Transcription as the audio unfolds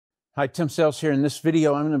Hi, Tim Sales here. In this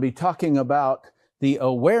video, I'm going to be talking about the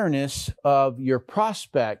awareness of your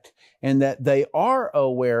prospect and that they are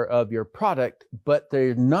aware of your product, but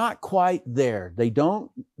they're not quite there. They don't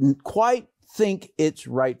quite think it's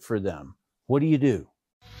right for them. What do you do?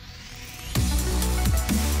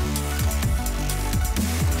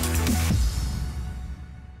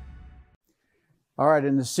 All right,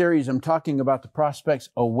 in this series, I'm talking about the prospect's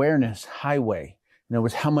awareness highway. In other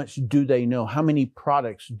words, how much do they know? How many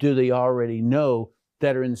products do they already know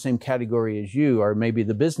that are in the same category as you, or maybe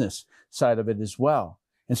the business side of it as well?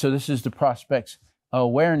 And so this is the prospect's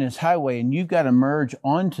awareness highway, and you've got to merge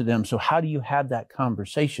onto them. So how do you have that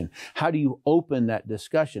conversation? How do you open that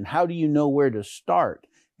discussion? How do you know where to start?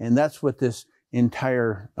 And that's what this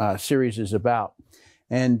entire series is about.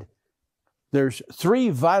 And there's three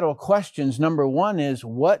vital questions. Number one is,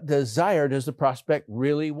 what desire does the prospect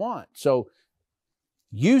really want? So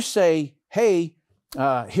you say, hey,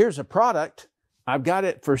 here's a product. I've got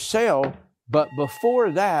it for sale. But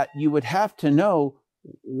before that, you would have to know,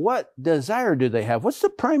 what desire do they have? What's the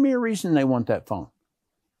primary reason they want that phone?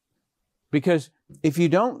 Because if you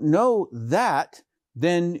don't know that,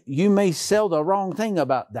 then you may sell the wrong thing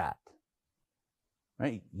about that.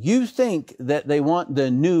 Right? You think that they want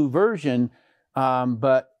the new version,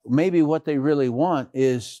 but maybe what they really want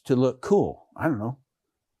is to look cool. I don't know.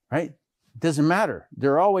 Right? Doesn't matter.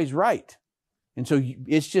 They're always right. And so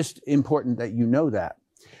it's just important that you know that.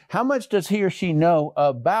 How much does he or she know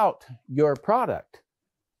about your product?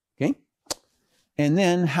 Okay. And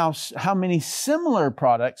then how many similar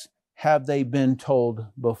products have they been told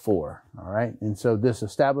before? All right. And so this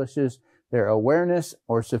establishes their awareness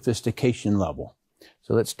or sophistication level.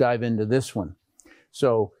 So let's dive into this one.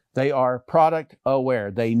 So they are product aware.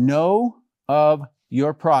 They know of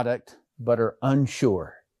your product, but are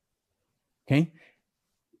unsure. Okay.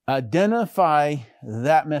 Identify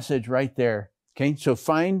that message right there. Okay. So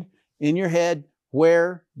find in your head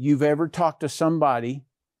where you've ever talked to somebody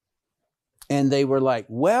and they were like,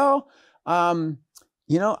 well, I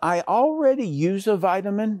already use a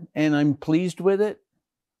vitamin and I'm pleased with it.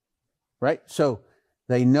 Right. So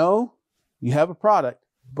they know you have a product,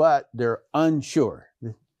 but they're unsure.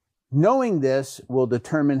 Knowing this will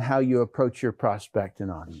determine how you approach your prospect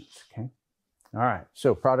and audience. Okay. All right,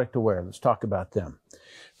 so product aware, let's talk about them.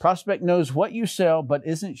 Prospect knows what you sell, but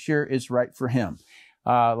isn't sure it's right for him.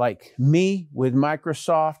 Like me with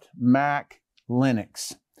Microsoft, Mac,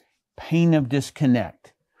 Linux. Pain of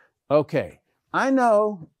disconnect. Okay, I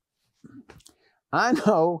know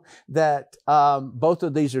that both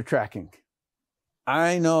of these are tracking.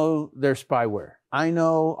 I know they're spyware. I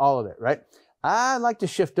know all of it, right? I'd like to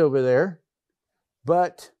shift over there,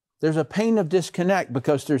 but there's a pain of disconnect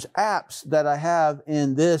because there's apps that I have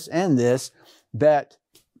in this and this that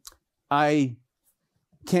I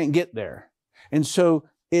can't get there. And so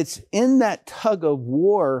it's in that tug of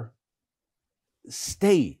war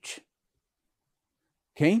stage.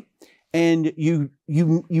 Okay? And you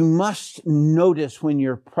must notice when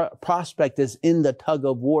your prospect is in the tug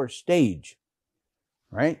of war stage,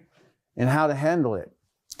 right? And how to handle it.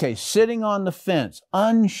 Okay, sitting on the fence,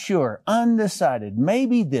 unsure, undecided,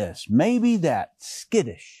 maybe this, maybe that,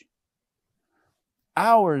 skittish.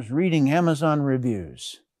 Hours reading Amazon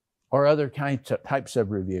reviews or other types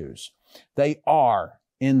of reviews. They are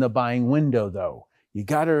in the buying window, though. You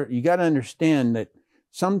gotta understand that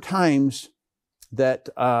sometimes that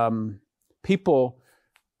people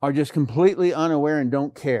are just completely unaware and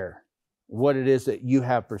don't care what it is that you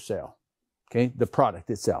have for sale. Okay, the product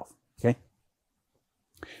itself. Okay.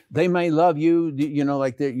 They may love you,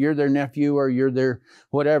 like you're their nephew or you're their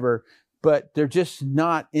whatever, but they're just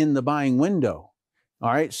not in the buying window.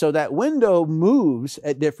 All right. So that window moves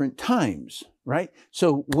at different times, right?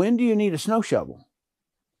 So when do you need a snow shovel?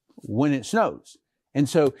 When it snows. And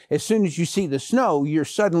so as soon as you see the snow, you're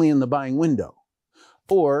suddenly in the buying window.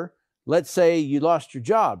 Or let's say you lost your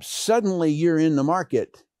job. Suddenly you're in the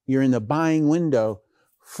market. You're in the buying window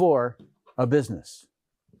for a business.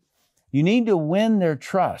 You need to win their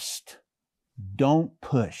trust. Don't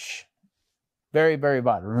push. Very, very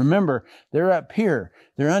vital. Remember, they're up here.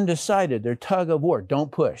 They're undecided. They're tug of war.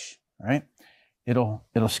 Don't push, right? It'll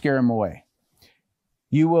scare them away.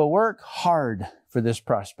 You will work hard for this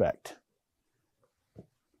prospect.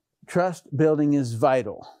 Trust building is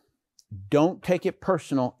vital. Don't take it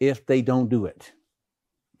personal if they don't do it.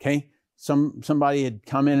 Okay? Somebody had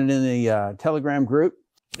commented in the Telegram group,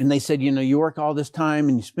 and they said, you work all this time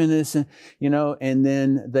and you spend this, and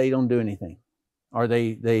then they don't do anything. Or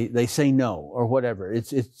they say no or whatever.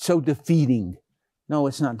 It's so defeating. No,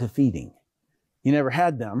 it's not defeating. You never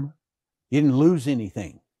had them. You didn't lose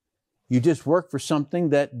anything. You just work for something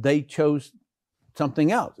that they chose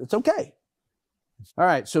something else. It's okay. All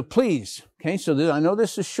right, so please, okay, so I know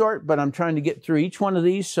this is short, but I'm trying to get through each one of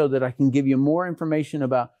these so that I can give you more information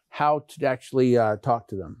about how to actually talk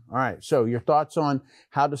to them. All right, so your thoughts on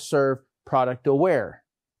how to serve product aware,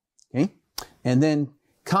 okay? And then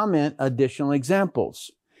comment additional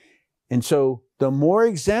examples. And so the more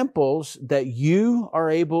examples that you are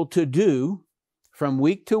able to do from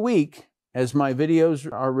week to week as my videos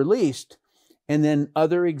are released, and then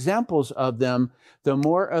other examples of them, the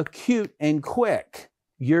more acute and quick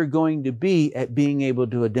you're going to be at being able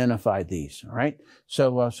to identify these, all right?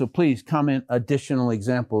 So please comment additional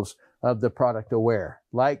examples of the product aware.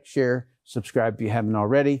 Like, share, subscribe if you haven't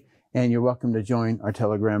already, and you're welcome to join our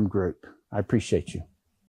Telegram group. I appreciate you.